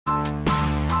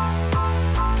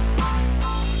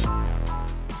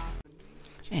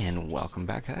And welcome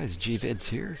back, guys. Gvids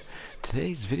here.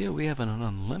 Today's video we have an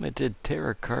unlimited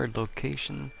tarot card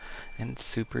location, and it's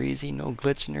super easy, no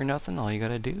glitching or nothing. All you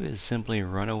gotta do is simply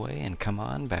run away and come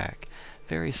on back.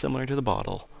 Very similar to the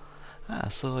bottle.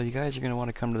 So you guys are gonna want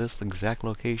to come to this exact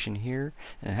location here,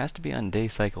 and it has to be on day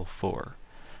cycle 4.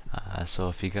 So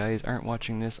if you guys aren't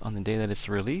watching this on the day that it's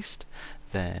released,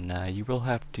 then you will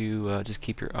have to just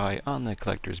keep your eye on the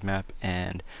collector's map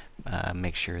and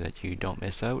make sure that you don't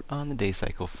miss out on the day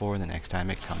cycle 4 the next time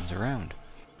it comes around.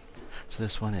 So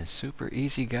this one is super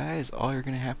easy, guys. All you're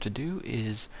going to have to do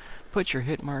is put your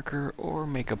hit marker or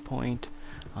make a point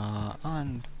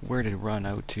on where to run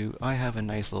out to. I have a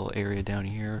nice little area down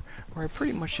here where I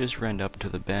pretty much just run up to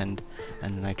the bend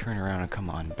and then I turn around and come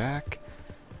on back.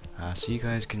 So you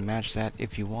guys can match that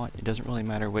if you want. It doesn't really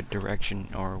matter what direction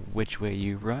or which way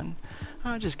you run.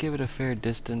 Just give it a fair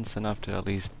distance, enough to at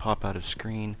least pop out of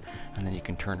screen, and then you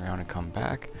can turn around and come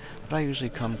back. But I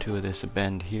usually come to this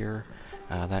bend here.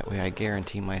 That way I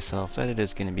guarantee myself that it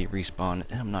is going to be respawned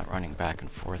and I'm not running back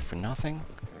and forth for nothing.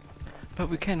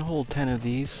 But we can hold 10 of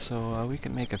these, so we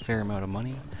can make a fair amount of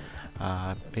money.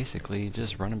 Basically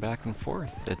just running back and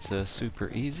forth. It's super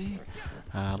easy.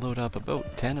 Load up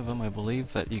about 10 of them, I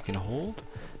believe, that you can hold,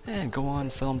 and go on,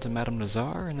 sell them to Madame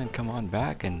Nazar, and then come on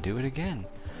back and do it again.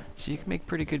 So you can make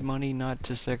pretty good money, not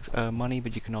just money,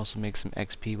 but you can also make some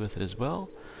XP with it as well.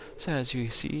 So as you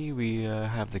see, we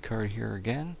have the card here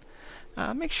again.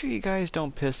 Make sure you guys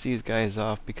don't piss these guys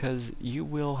off, because you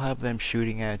will have them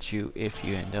shooting at you if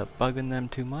you end up bugging them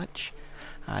too much.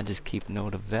 Just keep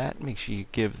note of that. Make sure you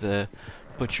give the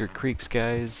Butcher Creeks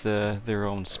guys their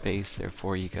own space,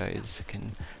 therefore you guys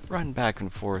can run back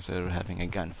and forth without having a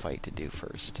gunfight to do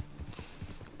first.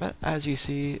 But as you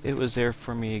see, it was there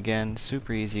for me again.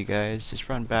 Super easy, guys. Just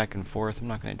run back and forth. I'm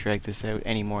not going to drag this out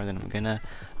any more than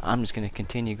I'm just going to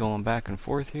continue going back and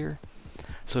forth here.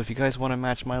 So if you guys want to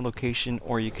match my location,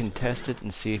 or you can test it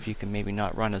and see if you can maybe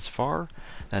not run as far,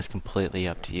 that's completely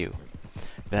up to you.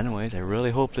 But anyways, I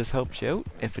really hope this helped you out.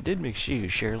 If it did, make sure you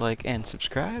share, like, and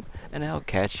subscribe, and I'll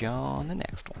catch you on the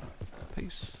next one.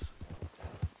 Peace.